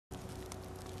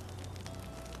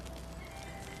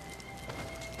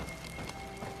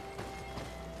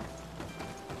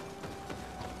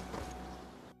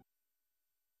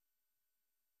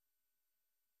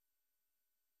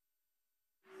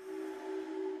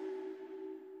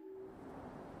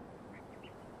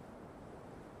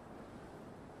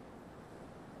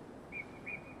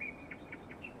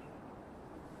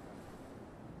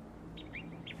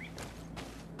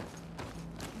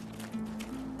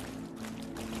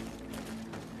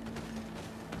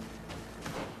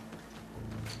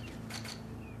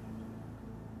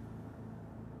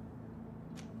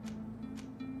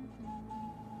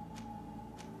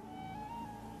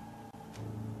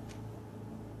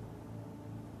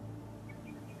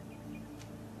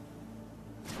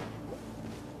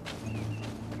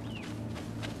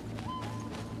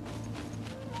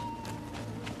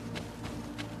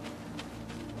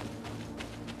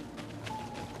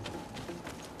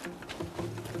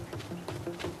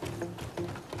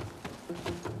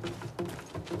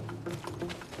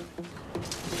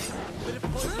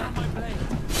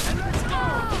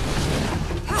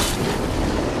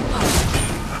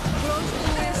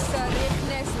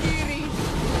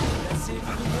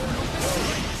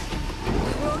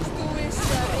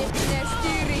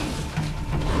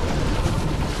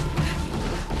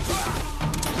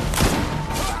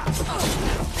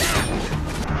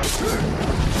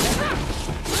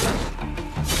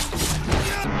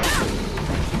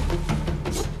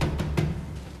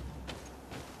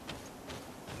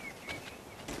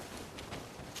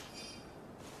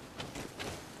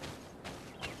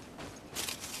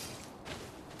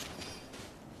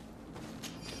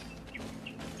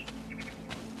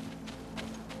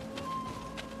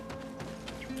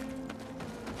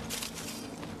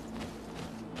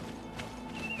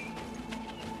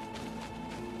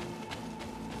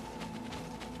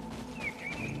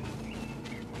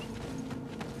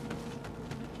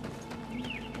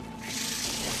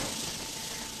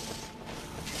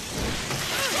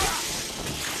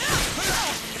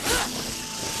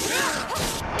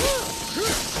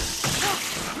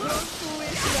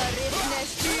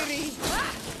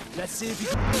Let's see if you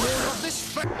can more of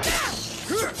this.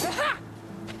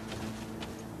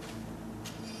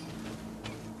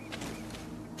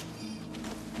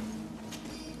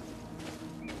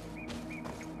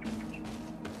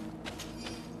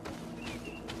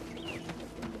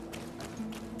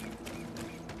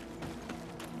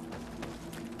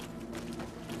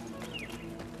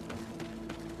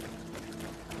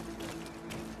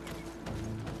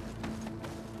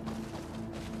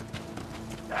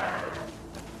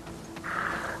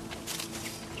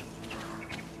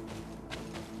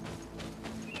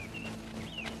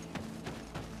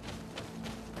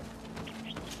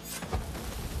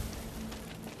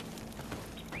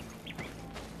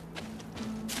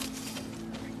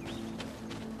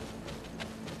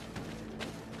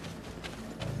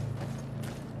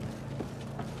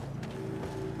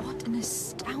 An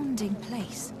astounding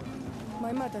place.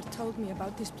 My mother told me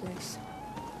about this place.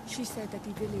 She said that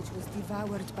the village was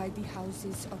devoured by the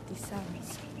houses of the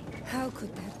sons. How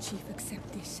could their chief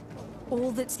accept this?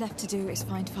 All that's left to do is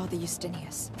find Father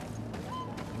Justinius.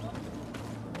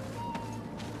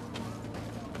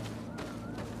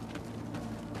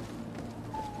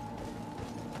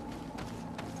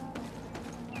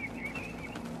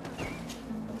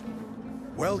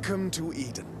 Welcome to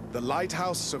Eden, the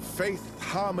lighthouse of faith,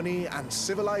 harmony, and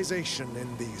civilization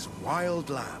in these wild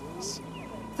lands.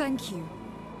 Thank you.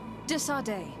 De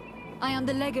Sardet. I am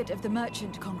the legate of the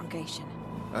merchant congregation.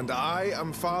 And I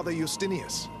am Father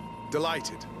Justinius.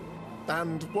 Delighted.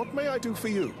 And what may I do for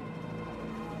you?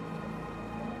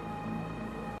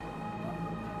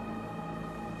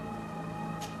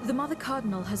 The Mother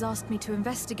Cardinal has asked me to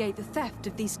investigate the theft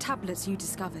of these tablets you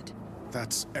discovered.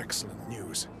 That's excellent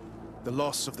news. The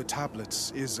loss of the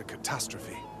tablets is a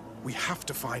catastrophe. We have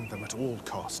to find them at all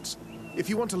costs. If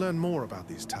you want to learn more about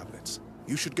these tablets,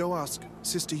 you should go ask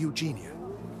Sister Eugenia.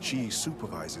 She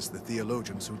supervises the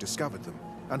theologians who discovered them,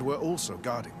 and were also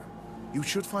guarding them. You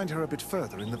should find her a bit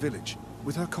further in the village,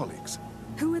 with her colleagues.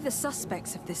 Who are the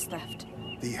suspects of this theft?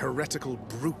 The heretical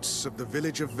brutes of the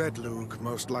village of Vedlug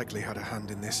most likely had a hand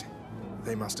in this.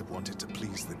 They must have wanted to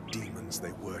please the demons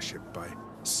they worship by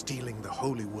stealing the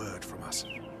holy word from us.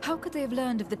 How could they have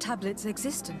learned of the tablet's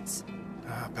existence?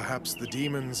 Perhaps the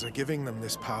demons are giving them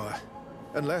this power.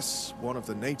 Unless one of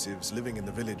the natives living in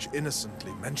the village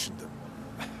innocently mentioned them.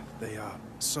 They are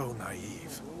so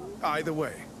naive. Either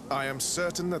way, I am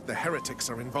certain that the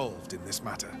heretics are involved in this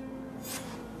matter.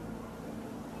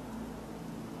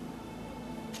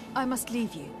 I must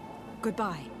leave you.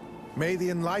 Goodbye. May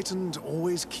the enlightened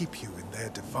always keep you in their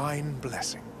divine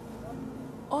blessing.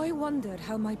 I wondered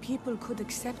how my people could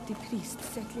accept the priests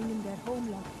settling in their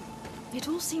homeland. It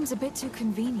all seems a bit too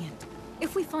convenient.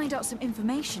 If we find out some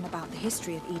information about the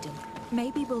history of Eden,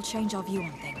 maybe we'll change our view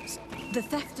on things. The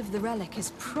theft of the relic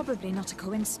is probably not a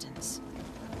coincidence.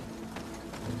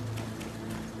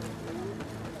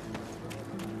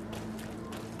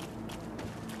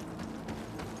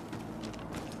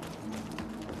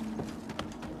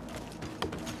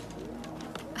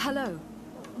 Hello.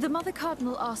 The Mother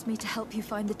Cardinal asked me to help you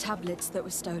find the tablets that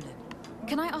were stolen.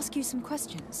 Can I ask you some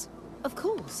questions? Of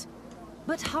course.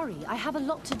 But hurry, I have a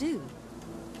lot to do.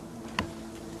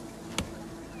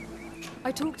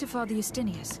 I talked to Father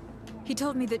Justinius. He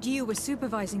told me that you were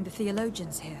supervising the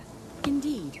theologians here.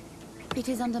 Indeed. It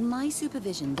is under my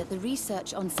supervision that the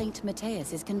research on Saint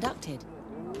Matthias is conducted.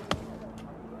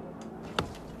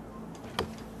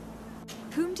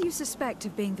 Whom do you suspect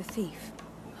of being the thief?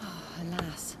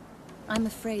 Alas. I'm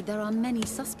afraid there are many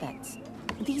suspects.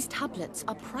 These tablets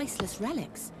are priceless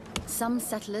relics. Some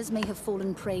settlers may have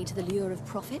fallen prey to the lure of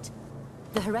profit.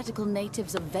 The heretical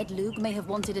natives of Vedlug may have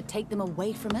wanted to take them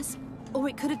away from us. Or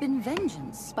it could have been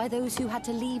vengeance by those who had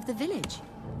to leave the village.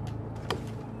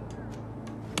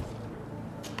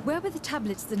 Where were the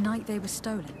tablets the night they were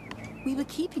stolen? We were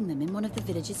keeping them in one of the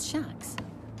village's shacks.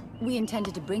 We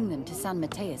intended to bring them to San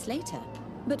Matthias later.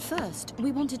 But first,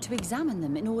 we wanted to examine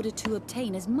them in order to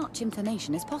obtain as much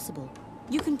information as possible.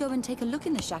 You can go and take a look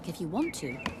in the shack if you want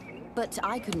to. But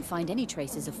I couldn't find any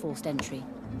traces of forced entry.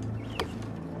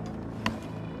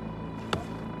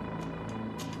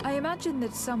 I imagine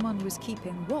that someone was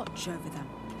keeping watch over them.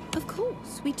 Of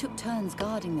course, we took turns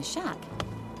guarding the shack.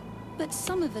 But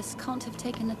some of us can't have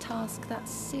taken the task that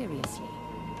seriously.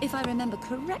 If I remember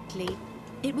correctly,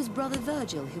 it was Brother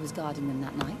Virgil who was guarding them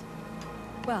that night.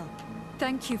 Well,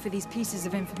 thank you for these pieces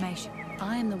of information.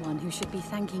 I am the one who should be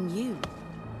thanking you.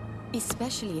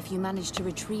 Especially if you managed to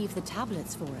retrieve the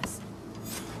tablets for us.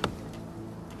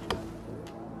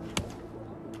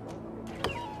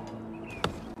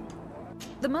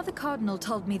 The Mother Cardinal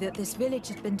told me that this village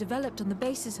had been developed on the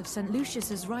basis of St.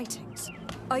 Lucius's writings.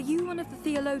 Are you one of the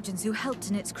theologians who helped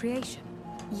in its creation?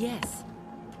 Yes.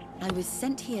 I was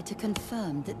sent here to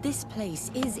confirm that this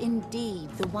place is indeed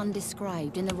the one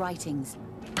described in the writings,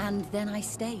 and then I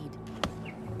stayed.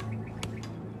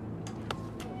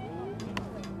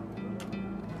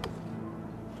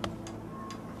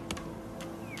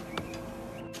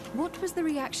 What was the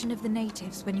reaction of the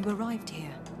natives when you arrived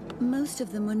here? Most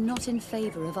of them were not in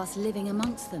favor of us living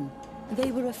amongst them.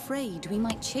 They were afraid we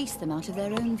might chase them out of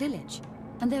their own village.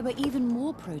 And there were even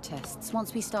more protests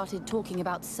once we started talking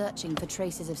about searching for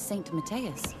traces of Saint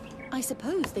Matthias. I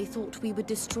suppose they thought we would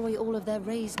destroy all of their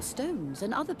raised stones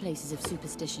and other places of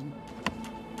superstition.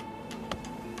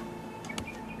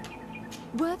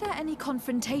 Were there any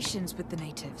confrontations with the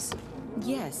natives?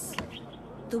 Yes.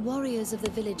 The warriors of the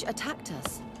village attacked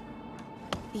us.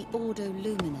 The Ordo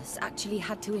Luminous actually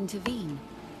had to intervene.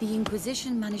 The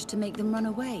Inquisition managed to make them run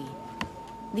away.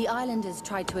 The islanders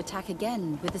tried to attack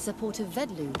again with the support of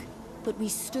Vedlug, but we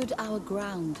stood our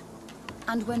ground.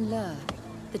 And when Lur,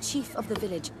 the chief of the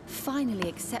village, finally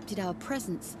accepted our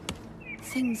presence,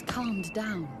 things calmed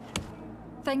down.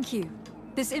 Thank you.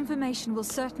 This information will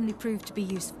certainly prove to be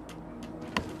useful.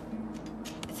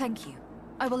 Thank you.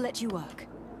 I will let you work.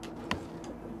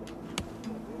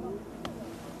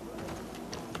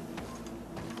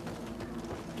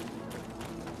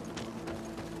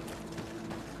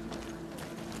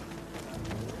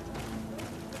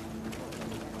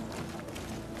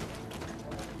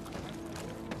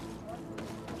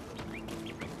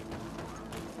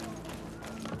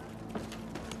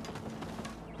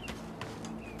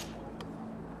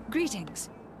 Greetings.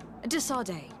 De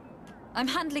Sardet. I'm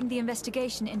handling the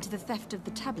investigation into the theft of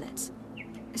the tablets.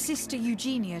 Sister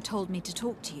Eugenia told me to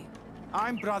talk to you.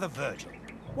 I'm Brother Virgil.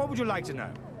 What would you like to know?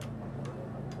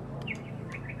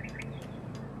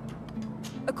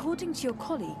 According to your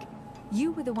colleague,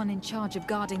 you were the one in charge of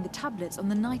guarding the tablets on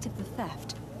the night of the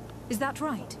theft. Is that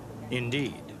right?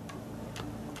 Indeed.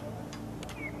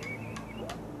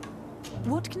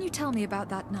 What can you tell me about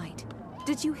that night?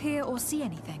 Did you hear or see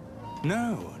anything?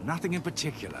 No, nothing in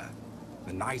particular.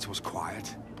 The night was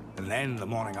quiet, and then the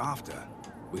morning after,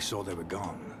 we saw they were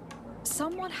gone.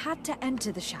 Someone had to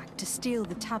enter the shack to steal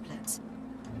the tablets.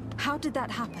 How did that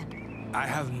happen? I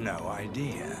have no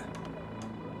idea.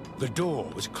 The door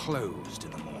was closed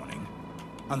in the morning,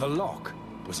 and the lock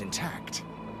was intact.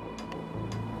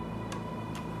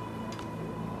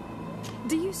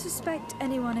 Do you suspect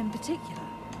anyone in particular?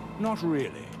 Not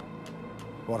really.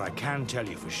 What I can tell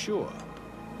you for sure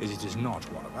is it is not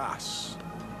one of us.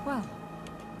 Well,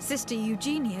 Sister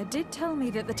Eugenia did tell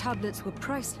me that the tablets were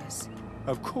priceless.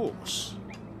 Of course.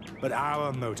 But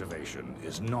our motivation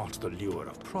is not the lure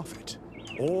of profit.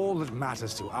 All that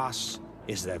matters to us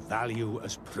is their value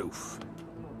as proof,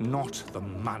 not the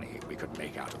money we could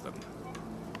make out of them.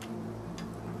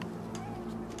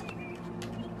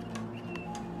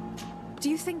 Do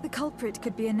you think the culprit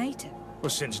could be a native? Well,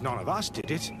 since none of us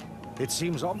did it, it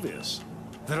seems obvious.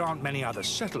 There aren't many other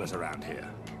settlers around here,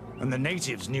 and the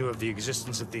natives knew of the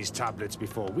existence of these tablets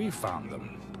before we found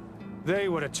them. They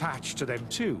were attached to them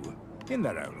too, in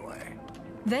their own way.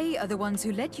 They are the ones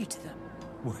who led you to them.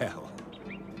 Well,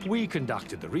 we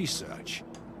conducted the research,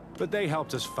 but they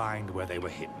helped us find where they were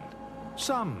hidden.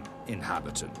 Some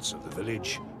inhabitants of the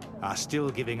village are still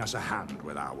giving us a hand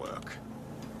with our work.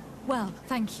 Well,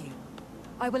 thank you.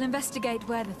 I will investigate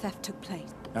where the theft took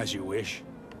place. As you wish.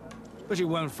 But you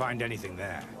won't find anything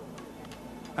there.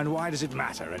 And why does it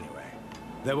matter, anyway?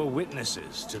 There were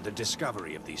witnesses to the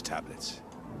discovery of these tablets.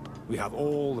 We have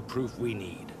all the proof we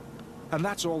need. And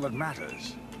that's all that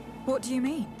matters. What do you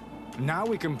mean? Now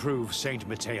we can prove Saint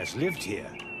Matthias lived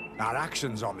here. Our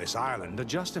actions on this island are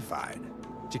justified.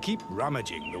 To keep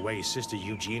rummaging the way Sister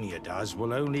Eugenia does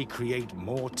will only create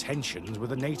more tensions with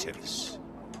the natives.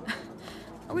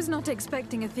 I was not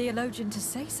expecting a theologian to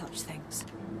say such things.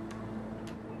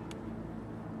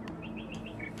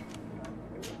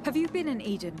 Have you been in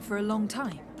Eden for a long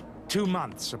time? 2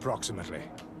 months, approximately.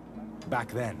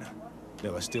 Back then,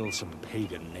 there were still some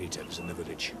pagan natives in the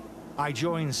village. I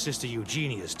joined Sister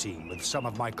Eugenia's team with some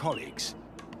of my colleagues,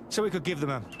 so we could give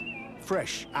them a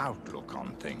fresh outlook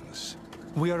on things.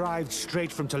 We arrived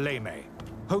straight from Ptolemy,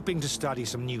 hoping to study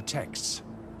some new texts.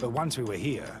 But once we were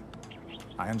here,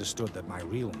 I understood that my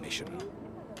real mission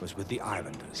was with the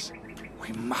islanders.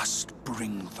 We must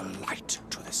bring the light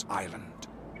to this island.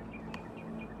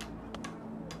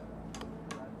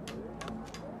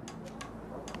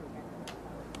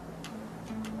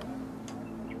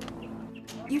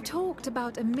 You talked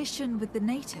about a mission with the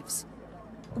natives.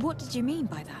 What did you mean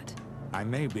by that? I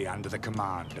may be under the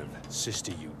command of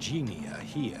Sister Eugenia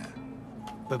here,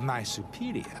 but my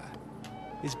superior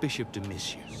is Bishop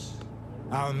Domitius.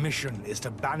 Our mission is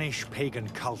to banish pagan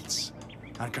cults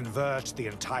and convert the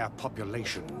entire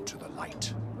population to the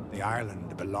light. The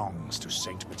island belongs to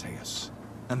Saint Matthias,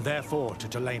 and therefore to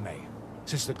Ptolemy,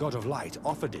 since the god of light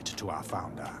offered it to our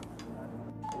founder.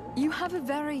 You have a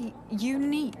very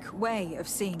unique way of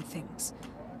seeing things.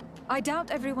 I doubt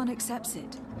everyone accepts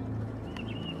it.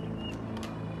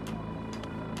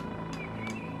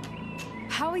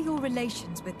 How are your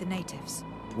relations with the natives?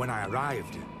 When I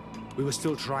arrived, we were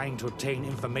still trying to obtain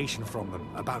information from them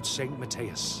about Saint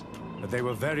Matthias, but they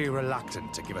were very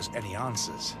reluctant to give us any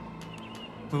answers.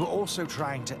 We were also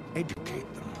trying to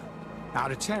educate them.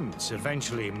 Our attempts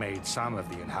eventually made some of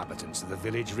the inhabitants of the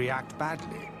village react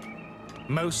badly.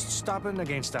 Most stubborn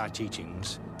against our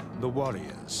teachings, the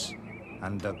warriors,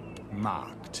 and the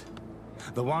marked.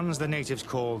 The ones the natives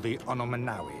call the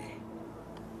Onomanawi.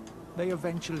 They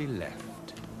eventually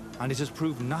left, and it has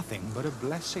proved nothing but a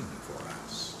blessing for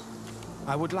us.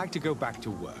 I would like to go back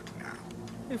to work now,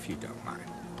 if you don't mind.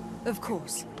 Of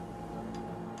course.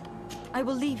 I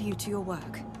will leave you to your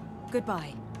work.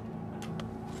 Goodbye.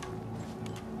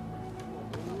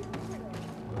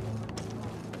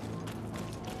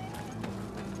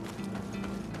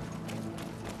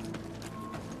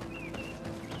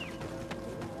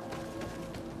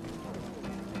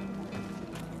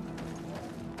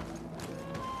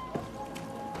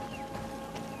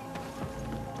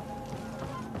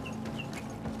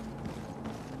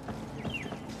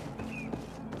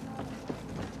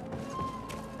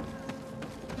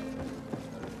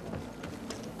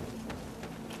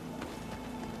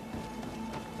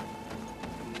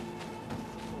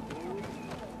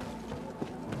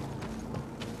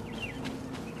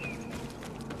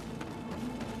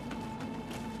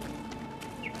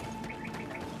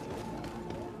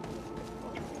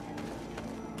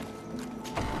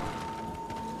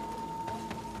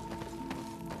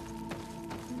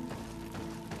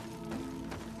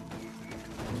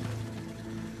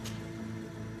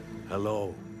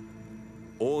 Hello.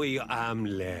 I am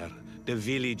Lair, the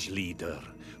village leader.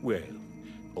 Well,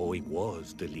 I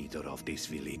was the leader of this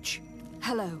village.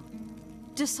 Hello.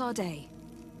 De Sardet.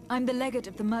 I'm the legate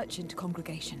of the merchant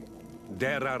congregation.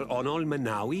 There are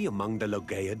Onolmanawi among the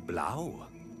Logead Blau.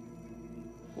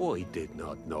 I did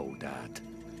not know that.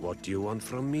 What do you want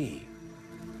from me?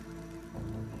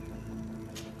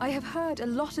 I have heard a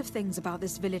lot of things about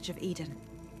this village of Eden,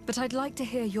 but I'd like to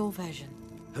hear your version.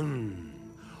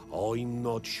 I'm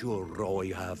not sure I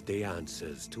have the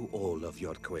answers to all of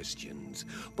your questions,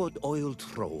 but I'll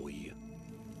try.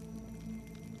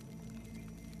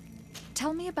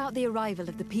 Tell me about the arrival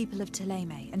of the people of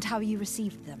Ptolemy and how you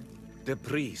received them. The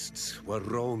priests were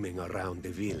roaming around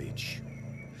the village.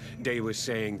 They were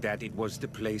saying that it was the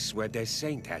place where their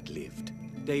saint had lived.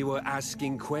 They were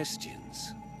asking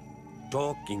questions,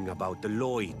 talking about the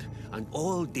Lloyd and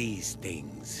all these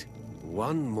things.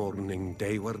 One morning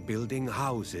they were building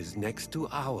houses next to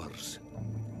ours.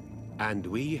 And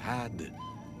we had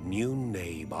new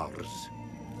neighbors.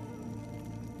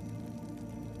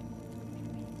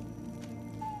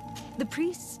 The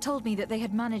priests told me that they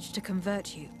had managed to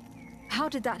convert you. How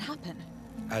did that happen?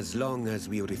 As long as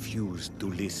we refused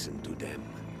to listen to them.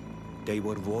 They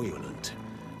were violent,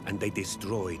 and they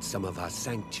destroyed some of our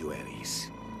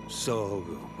sanctuaries. So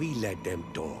we let them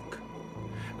talk.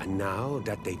 And now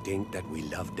that they think that we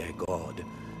love their god,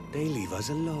 they leave us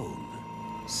alone.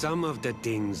 Some of the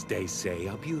things they say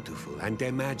are beautiful, and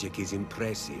their magic is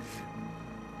impressive.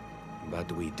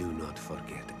 But we do not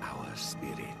forget our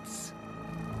spirits.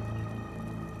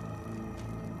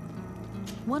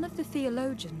 One of the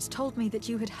theologians told me that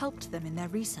you had helped them in their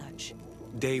research.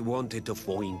 They wanted to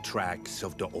find tracks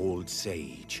of the old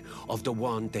sage, of the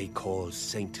one they call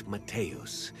Saint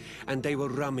Matthias, and they were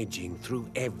rummaging through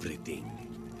everything.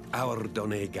 Our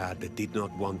Donegad did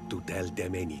not want to tell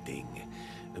them anything,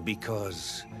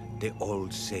 because the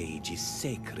old sage is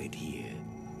sacred here.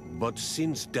 But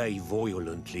since they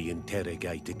violently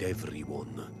interrogated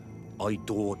everyone, I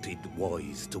thought it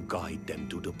wise to guide them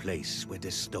to the place where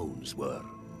the stones were.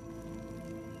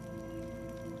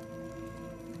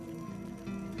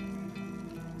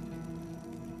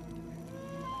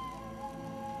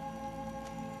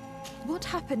 What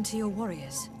happened to your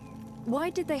warriors?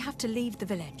 Why did they have to leave the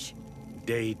village?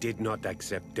 They did not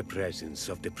accept the presence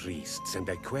of the priests and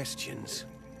their questions.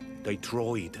 They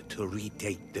tried to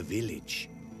retake the village.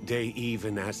 They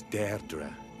even asked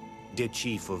Deirdre, the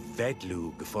chief of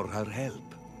Vedlug, for her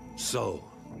help. So,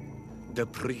 the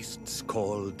priests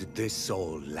called the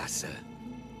Soul Lasser,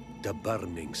 the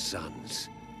Burning Suns,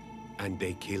 and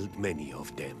they killed many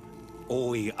of them.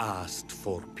 I asked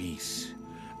for peace,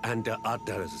 and the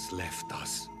others left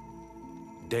us.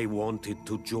 They wanted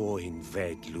to join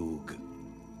Vedlug.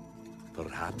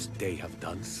 Perhaps they have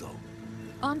done so.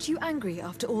 Aren't you angry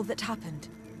after all that happened?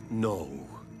 No.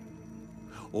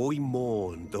 I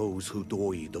mourn those who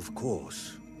died, of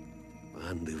course.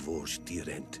 And the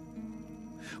Vorstirent.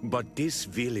 But this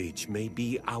village may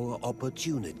be our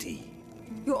opportunity.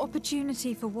 Your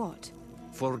opportunity for what?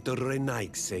 For the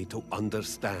Renaigse to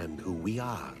understand who we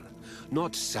are.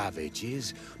 Not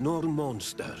savages, nor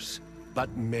monsters, but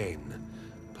men.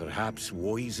 Perhaps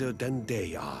wiser than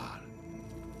they are.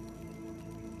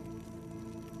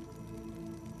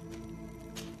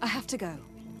 I have to go.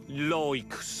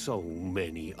 Like so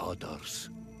many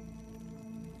others.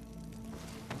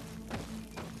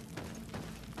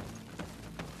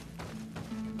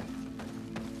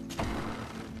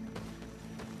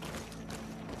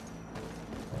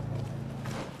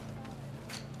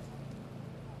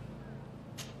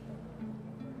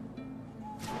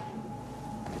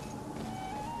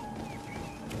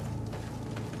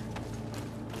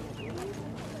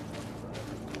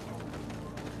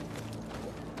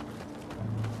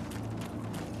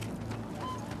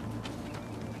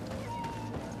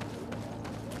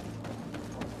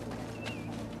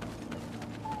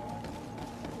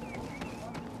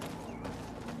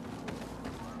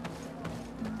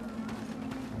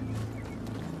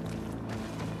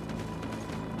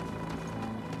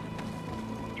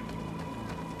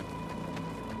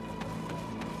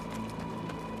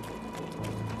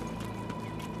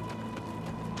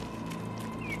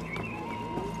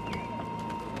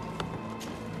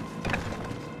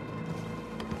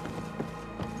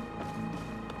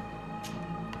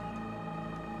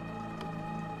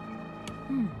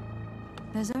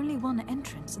 There's only one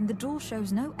entrance, and the door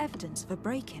shows no evidence of a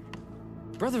break-in.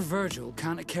 Brother Virgil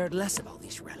can't have cared less about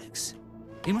these relics.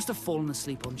 He must have fallen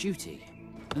asleep on duty.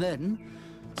 And then,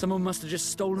 someone must have just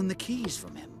stolen the keys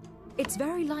from him. It's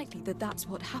very likely that that's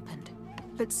what happened.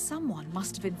 But someone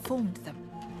must have informed them.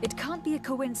 It can't be a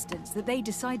coincidence that they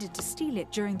decided to steal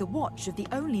it during the watch of the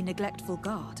only neglectful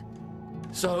guard.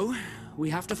 So,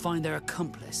 we have to find their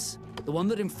accomplice. The one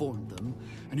that informed them,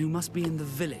 and who must be in the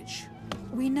village.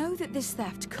 We know that this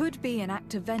theft could be an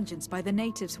act of vengeance by the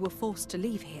natives who were forced to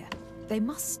leave here. They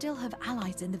must still have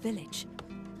allies in the village.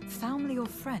 Family or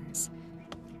friends.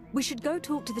 We should go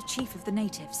talk to the chief of the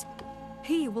natives.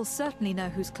 He will certainly know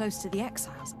who's close to the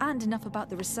exiles, and enough about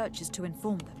the researchers to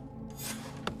inform them.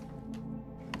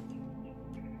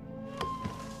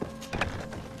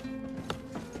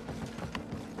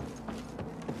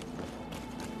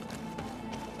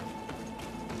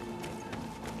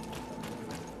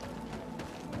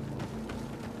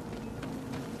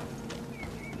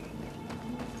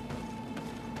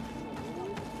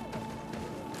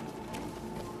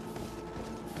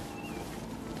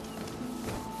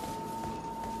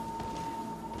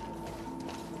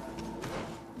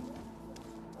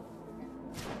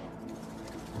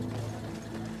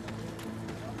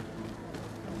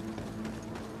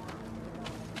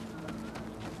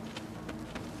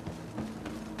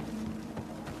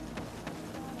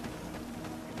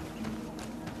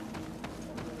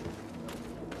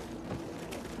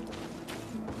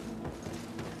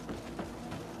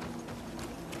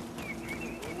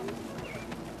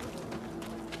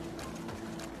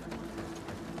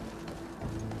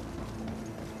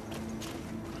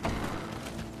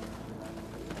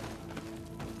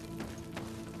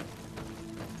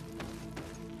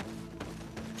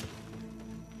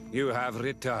 You have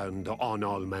returned on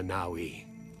Almanawi.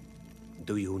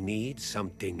 Do you need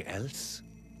something else?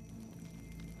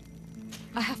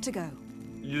 I have to go.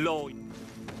 Lloyd.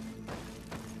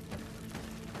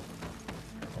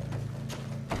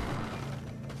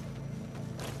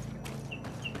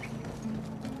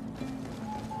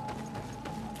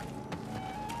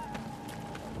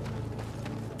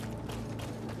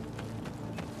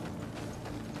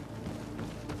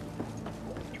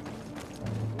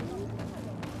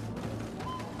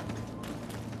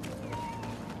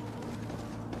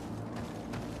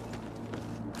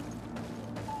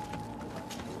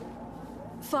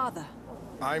 Father.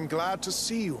 I'm glad to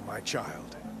see you, my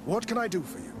child. What can I do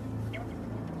for you?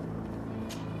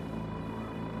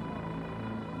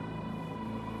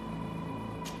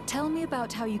 Tell me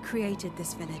about how you created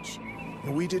this village.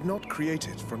 We did not create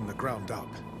it from the ground up.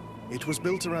 It was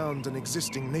built around an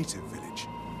existing native village.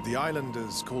 The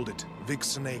islanders called it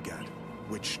Vixenagad,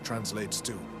 which translates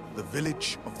to the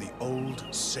Village of the Old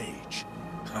Sage.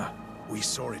 We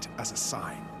saw it as a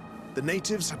sign. The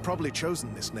natives had probably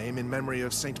chosen this name in memory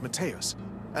of Saint Mateus,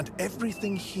 and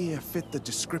everything here fit the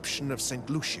description of Saint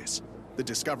Lucius. The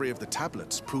discovery of the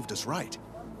tablets proved us right.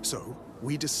 So,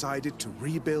 we decided to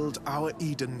rebuild our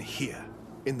Eden here.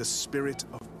 in the spirit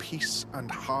of peace and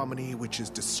harmony which is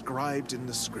described in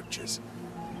the scriptures.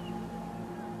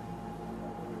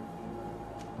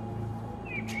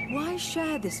 Why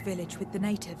share this village with the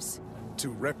natives? To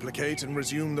replicate and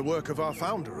resume the work of our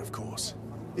founder, of course.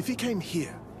 If he came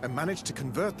here and managed to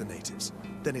convert the natives,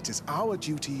 then it is our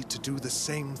duty to do the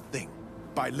same thing.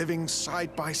 By living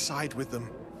side by side with them,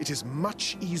 it is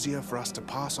much easier for us to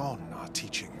pass on our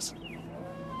teachings.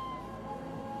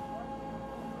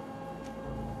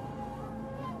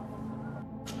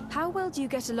 How well do you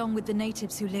get along with the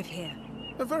natives who live here?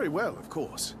 Very well, of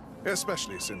course.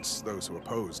 Especially since those who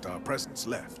opposed our presence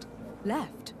left.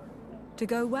 Left? To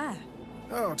go where?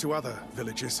 Oh, to other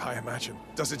villages, I imagine.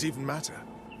 Does it even matter?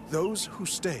 Those who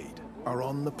stayed are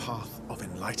on the path of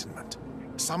enlightenment.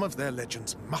 Some of their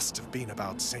legends must have been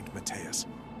about Saint Matthias.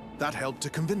 That helped to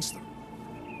convince them.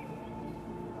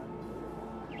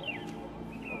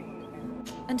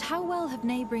 And how well have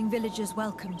neighboring villagers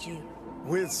welcomed you?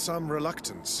 With some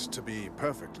reluctance, to be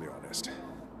perfectly honest.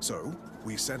 So,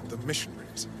 we sent them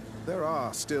missionaries. There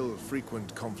are still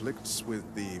frequent conflicts with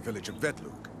the village of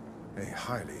Vedlug, a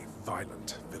highly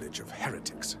violent village of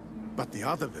heretics. But the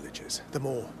other villages, the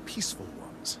more peaceful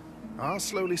ones, are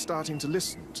slowly starting to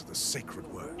listen to the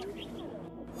sacred word.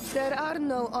 There are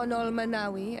no Onol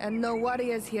Manawi and no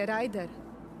warriors here either.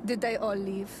 Did they all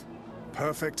leave?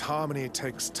 Perfect harmony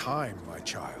takes time, my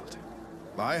child.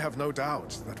 I have no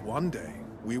doubt that one day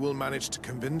we will manage to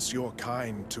convince your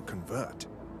kind to convert.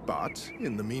 But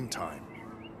in the meantime,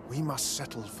 we must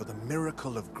settle for the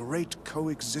miracle of great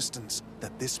coexistence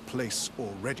that this place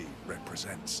already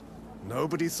represents.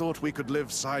 Nobody thought we could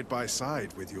live side by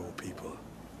side with your people.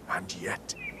 And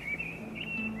yet...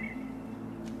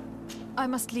 I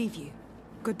must leave you.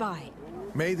 Goodbye.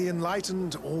 May the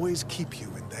enlightened always keep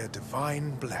you in their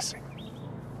divine blessing.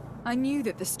 I knew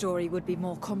that the story would be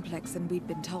more complex than we'd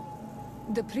been told.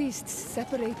 The priests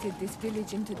separated this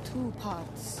village into two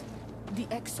parts. The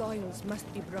exiles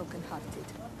must be broken-hearted,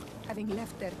 having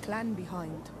left their clan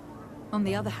behind. On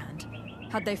the other hand,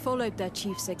 had they followed their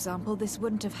chief's example, this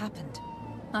wouldn't have happened.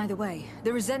 Either way,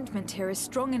 the resentment here is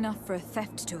strong enough for a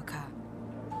theft to occur.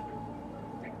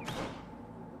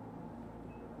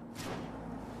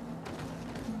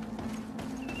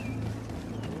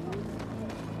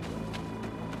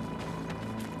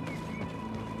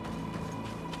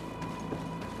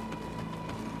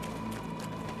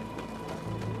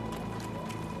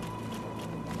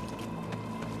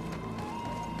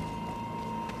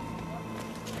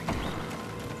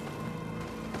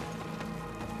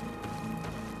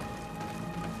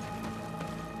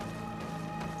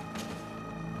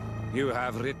 You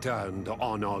have returned,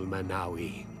 Onol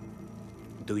Manawi.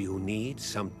 Do you need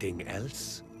something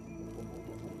else?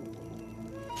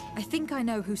 I think I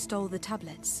know who stole the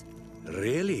tablets.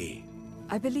 Really?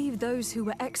 I believe those who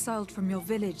were exiled from your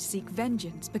village seek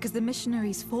vengeance because the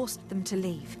missionaries forced them to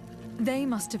leave. They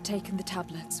must have taken the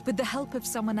tablets with the help of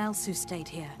someone else who stayed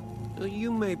here.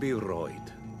 You may be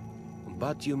right,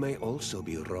 but you may also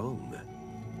be wrong.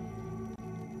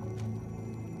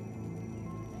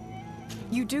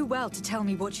 You do well to tell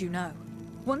me what you know.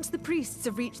 Once the priests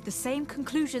have reached the same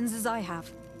conclusions as I have,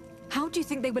 how do you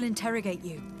think they will interrogate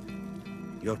you?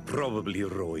 You're probably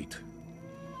right.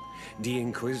 The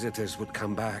Inquisitors would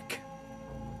come back,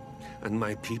 and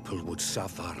my people would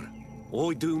suffer.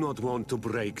 I do not want to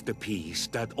break the peace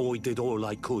that I did all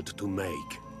I could to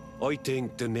make. I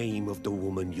think the name of the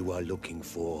woman you are looking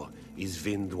for is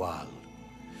Vindwal.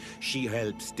 She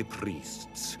helps the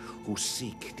priests who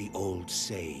seek the old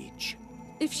sage.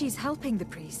 If she's helping the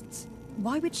priests,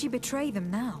 why would she betray them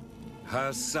now?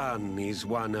 Her son is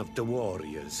one of the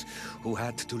warriors who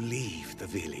had to leave the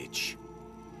village.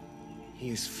 He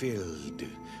is filled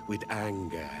with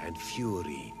anger and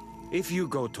fury. If you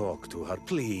go talk to her,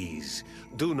 please,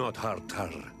 do not hurt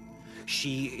her.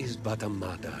 She is but a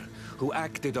mother who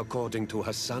acted according to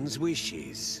her son's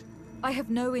wishes. I have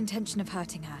no intention of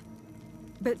hurting her.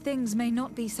 But things may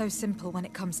not be so simple when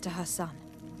it comes to her son.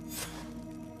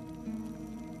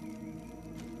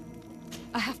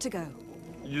 I have to go.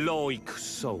 Like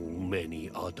so many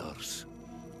others.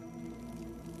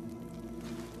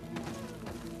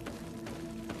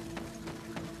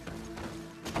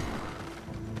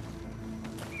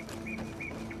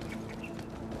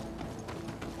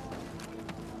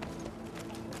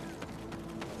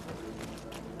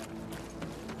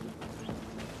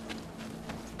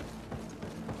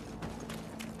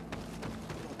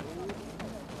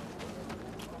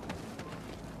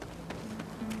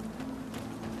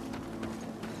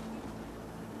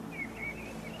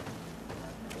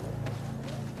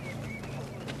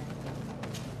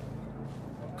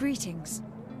 Greetings.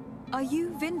 Are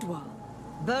you Vindwal?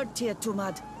 Bird tier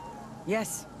Tumad.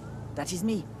 Yes, that is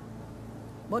me.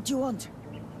 What do you want?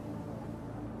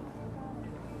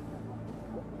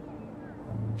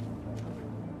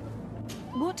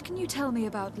 What can you tell me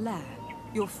about Lair,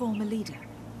 your former leader?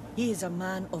 He is a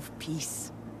man of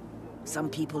peace. Some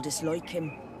people dislike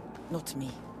him, not me.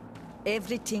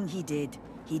 Everything he did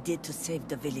to save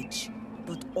the village.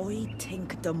 But I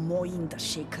think the mind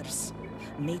shakers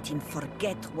made him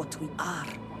forget what we are.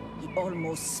 He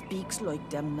almost speaks like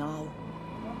them now.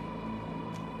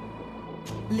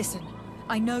 Listen,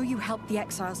 I know you helped the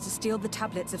exiles to steal the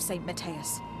tablets of St.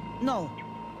 Matthias. No,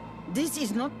 this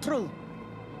is not true.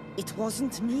 It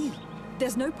wasn't me.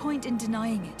 There's no point in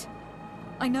denying it.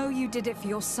 I know you did it for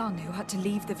your son who had to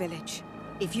leave the village.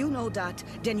 If you know that,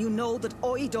 then you know that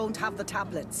I don't have the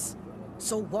tablets.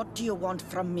 So what do you want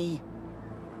from me?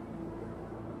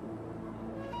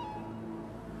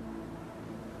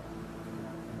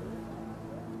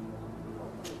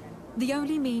 The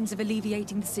only means of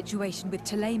alleviating the situation with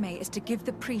Thélème is to give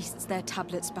the priests their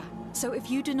tablets back. So if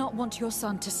you do not want your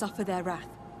son to suffer their wrath,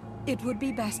 it would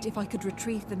be best if I could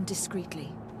retrieve them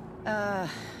discreetly.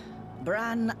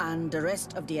 Bran and the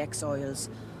rest of the exiles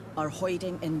are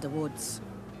hiding in the woods,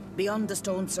 beyond the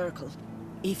stone circle.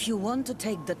 If you want to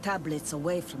take the tablets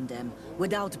away from them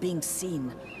without being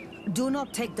seen, do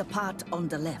not take the path on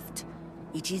the left.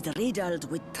 It is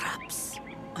riddled with traps.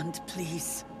 And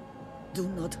please, do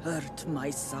not hurt my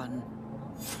son.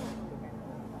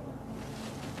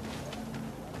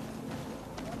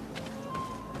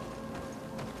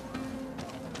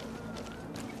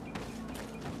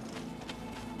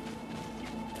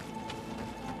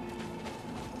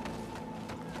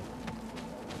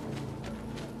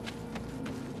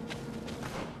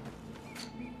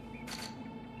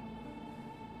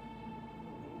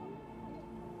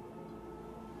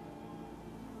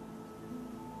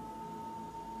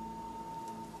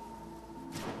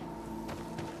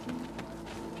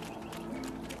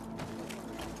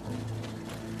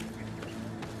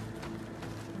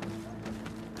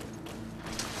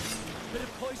 Bit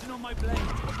of poison on my blade.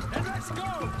 Then let's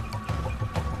go!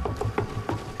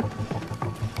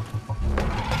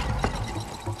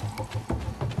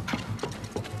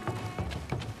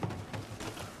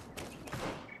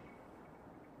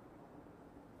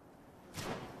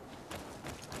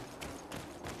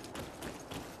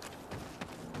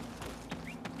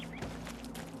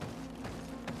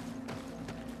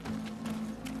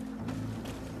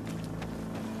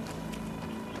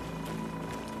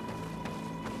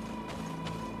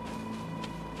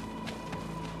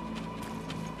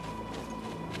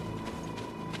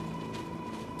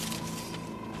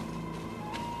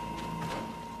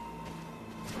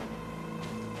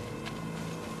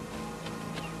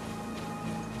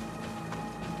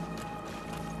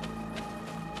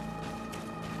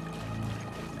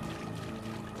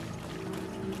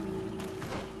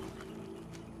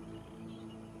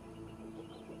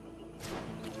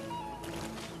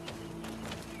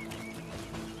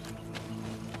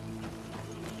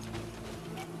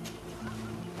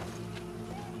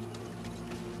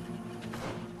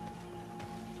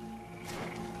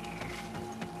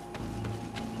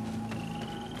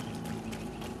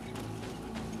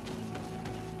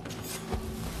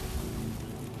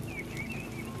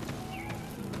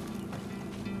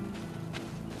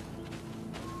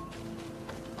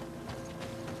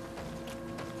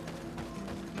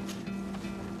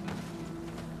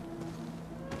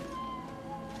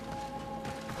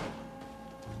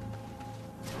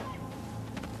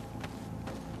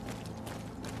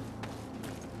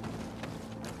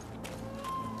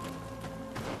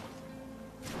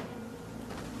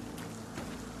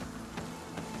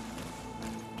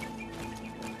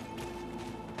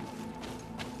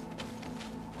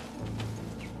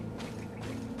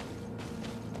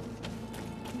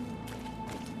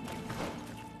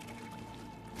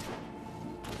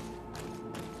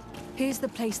 Here's the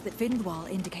place that Vindwal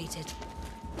indicated.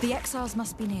 The exiles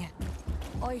must be near.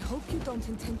 I hope you don't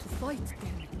intend to fight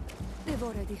them. They've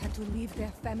already had to leave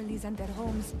their families and their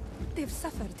homes. They've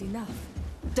suffered enough.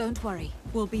 Don't worry,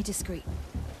 we'll be discreet.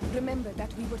 Remember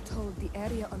that we were told the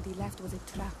area on the left was a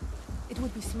trap. It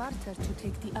would be smarter to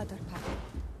take the other path.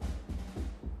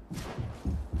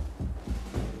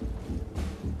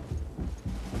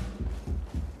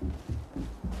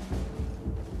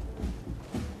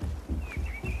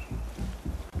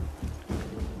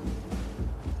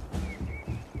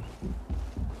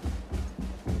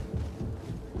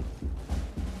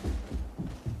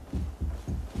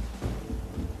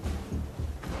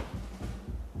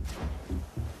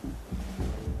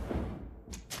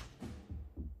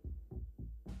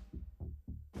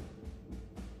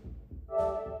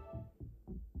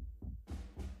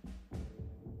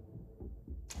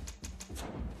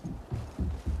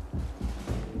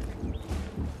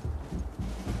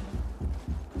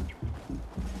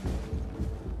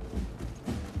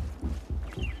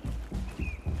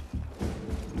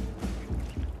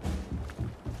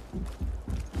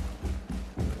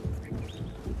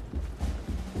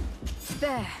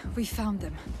 There, we found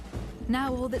them.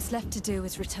 Now all that's left to do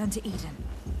is return to Eden.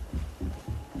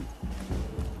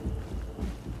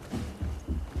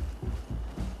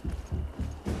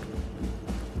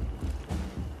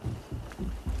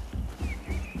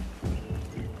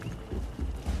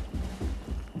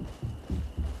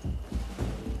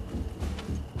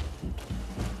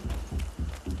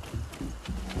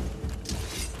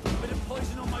 Bit of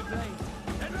poison on my blade.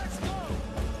 Then let's go!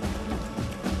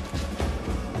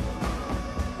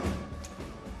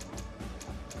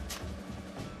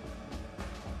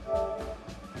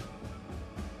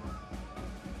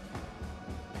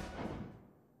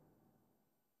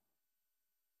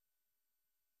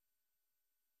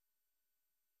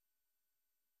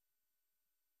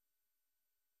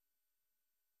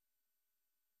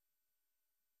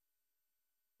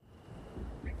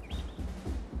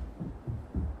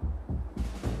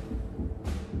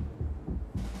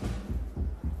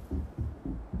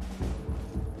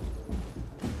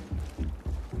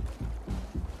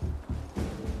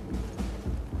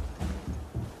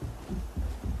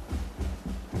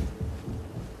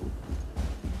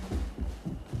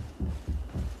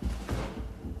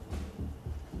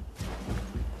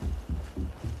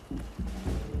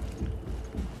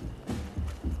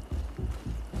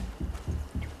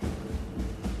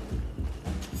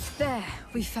 There,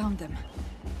 we found them.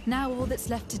 Now all that's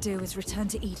left to do is return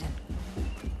to Eden.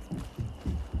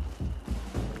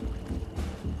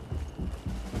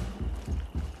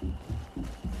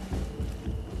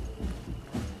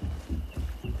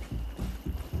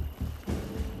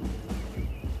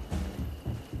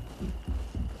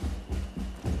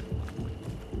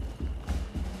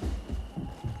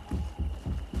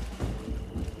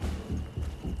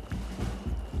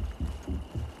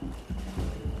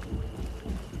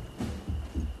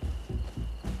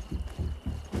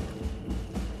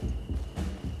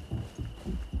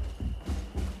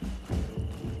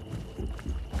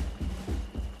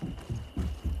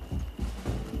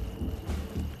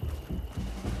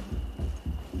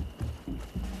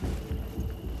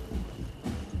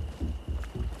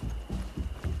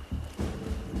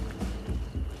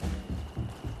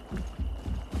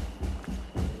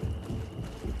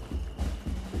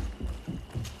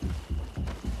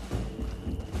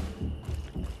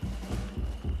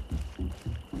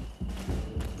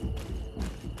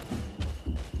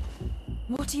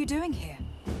 What are you doing here?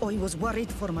 I was worried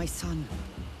for my son.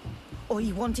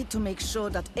 I wanted to make sure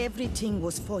that everything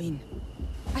was fine.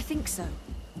 I think so.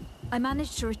 I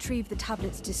managed to retrieve the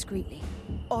tablets discreetly.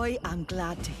 I am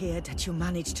glad to hear that you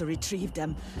managed to retrieve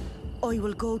them. I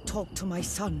will go talk to my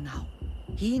son now.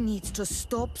 He needs to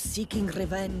stop seeking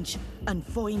revenge and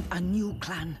find a new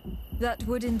clan. That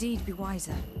would indeed be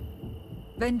wiser.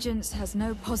 Vengeance has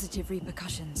no positive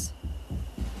repercussions.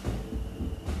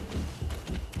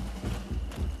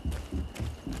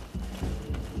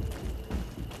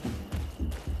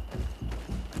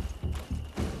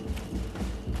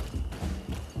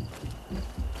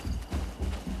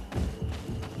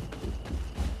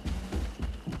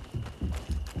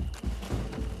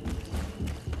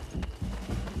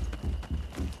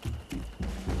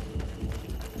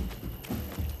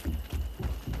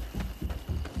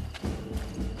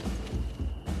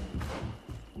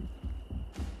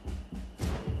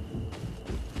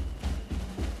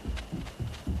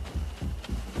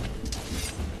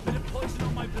 Bit of poison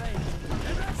on my blade.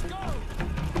 Then let's go!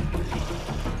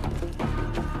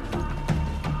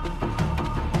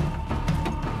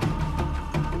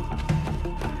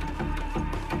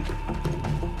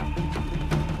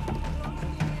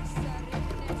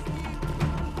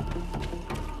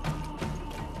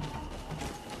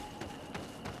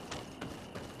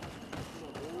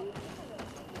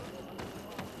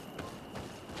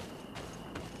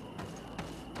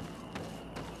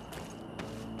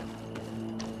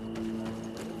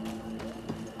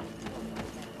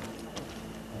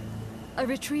 I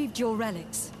retrieved your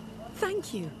relics.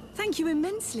 Thank you. Thank you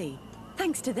immensely.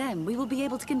 Thanks to them, we will be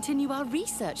able to continue our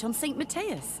research on St.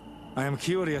 Matthias. I am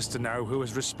curious to know who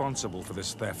is responsible for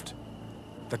this theft.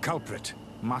 The culprit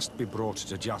must be brought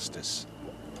to justice.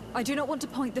 I do not want to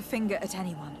point the finger at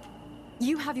anyone.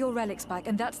 You have your relics back,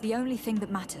 and that's the only thing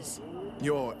that matters.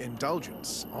 Your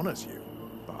indulgence honors you.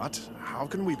 But how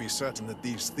can we be certain that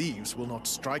these thieves will not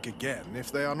strike again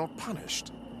if they are not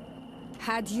punished?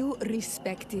 Had you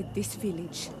respected this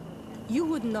village, you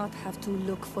would not have to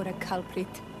look for a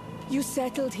culprit. You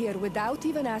settled here without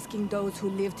even asking those who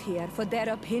lived here for their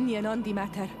opinion on the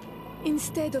matter.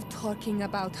 Instead of talking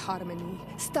about harmony,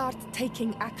 start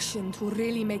taking action to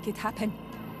really make it happen.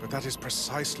 But that is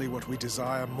precisely what we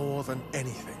desire more than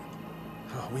anything.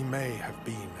 We may have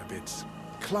been a bit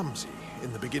clumsy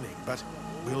in the beginning, but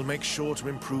we'll make sure to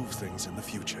improve things in the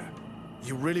future.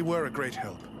 You really were a great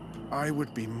help. I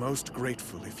would be most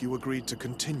grateful if you agreed to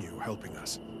continue helping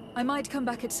us. I might come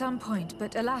back at some point,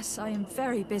 but alas, I am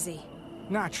very busy.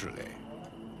 Naturally.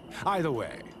 Either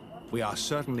way, we are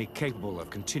certainly capable of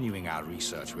continuing our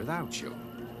research without you.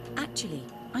 Actually,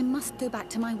 I must go back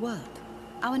to my work.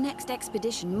 Our next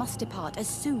expedition must depart as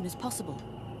soon as possible.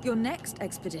 Your next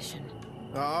expedition?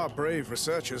 Our brave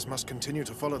researchers must continue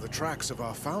to follow the tracks of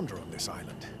our founder on this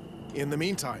island. In the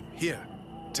meantime, here,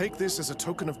 take this as a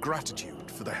token of gratitude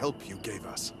for the help you gave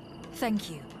us. Thank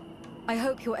you. I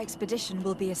hope your expedition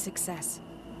will be a success.